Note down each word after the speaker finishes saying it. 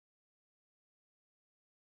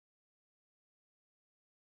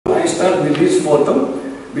start with this photo,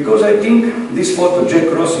 because I think this photo, Jack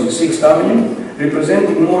crossing 6th Avenue,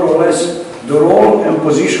 representing more or less the role and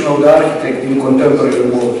position of the architect in contemporary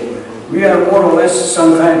world. We are more or less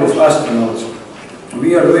some kind of astronauts.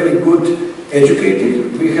 We are very good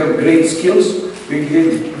educated, we have great skills,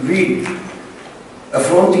 we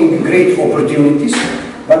affronting great opportunities,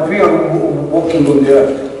 but we are walking on the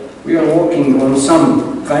earth. We are walking on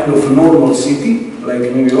some kind of normal city, like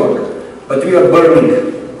New York, but we are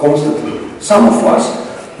burning constantly. Some of us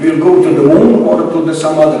will go to the moon or to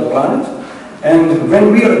some other planet, and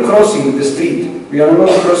when we are crossing the street, we are not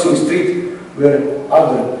crossing the street where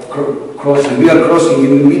other crossing, we are crossing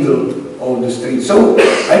in the middle of the street. So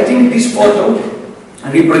I think this photo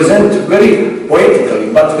represents very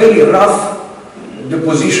poetically, but very rough, the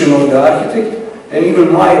position of the architect and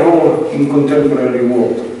even my role in contemporary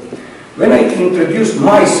world. When I introduce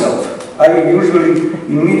myself, I usually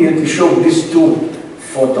immediately show these two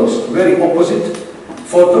photos, very opposite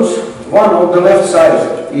photos. One on the left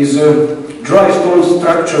side is a dry stone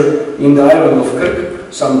structure in the island of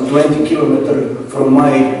Krk, some 20 kilometers from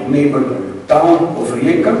my neighbor town of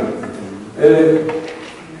Rijeka.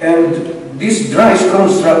 And this dry stone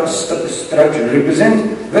structure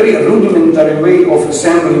represents very rudimentary way of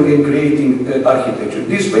assembling and creating architecture.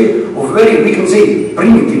 This way of very, we can say,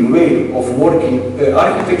 primitive way of working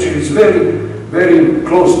architecture is very, very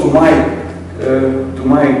close to my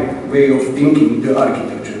way of thinking the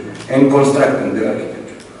architecture and constructing the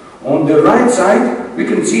architecture. On the right side, we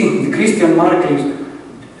can see the Christian Marquis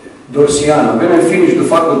Dorsiana. When I finished the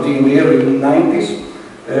faculty in the early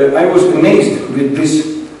 90s, I was amazed with this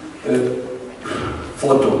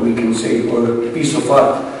photo, we can say, or piece of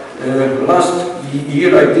art. Last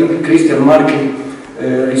year, I think Christian Marquis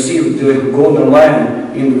received the Golden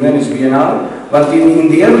Lion in the Venice Biennale, but in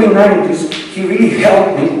the early 90s, he really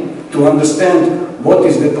helped me to understand what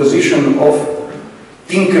is the position of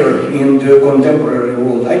thinker in the contemporary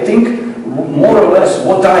world. I think more or less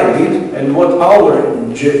what I did and what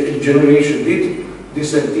our generation did,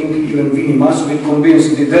 this I think even we must be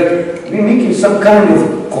convinced that we're making some kind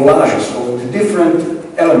of collages of the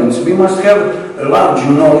different elements. We must have a large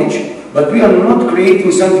knowledge, but we are not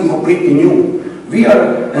creating something completely new. We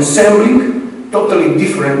are assembling totally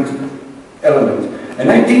different elements. And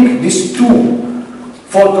I think these two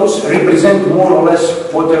photos represent more or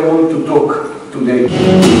less what I want to talk today.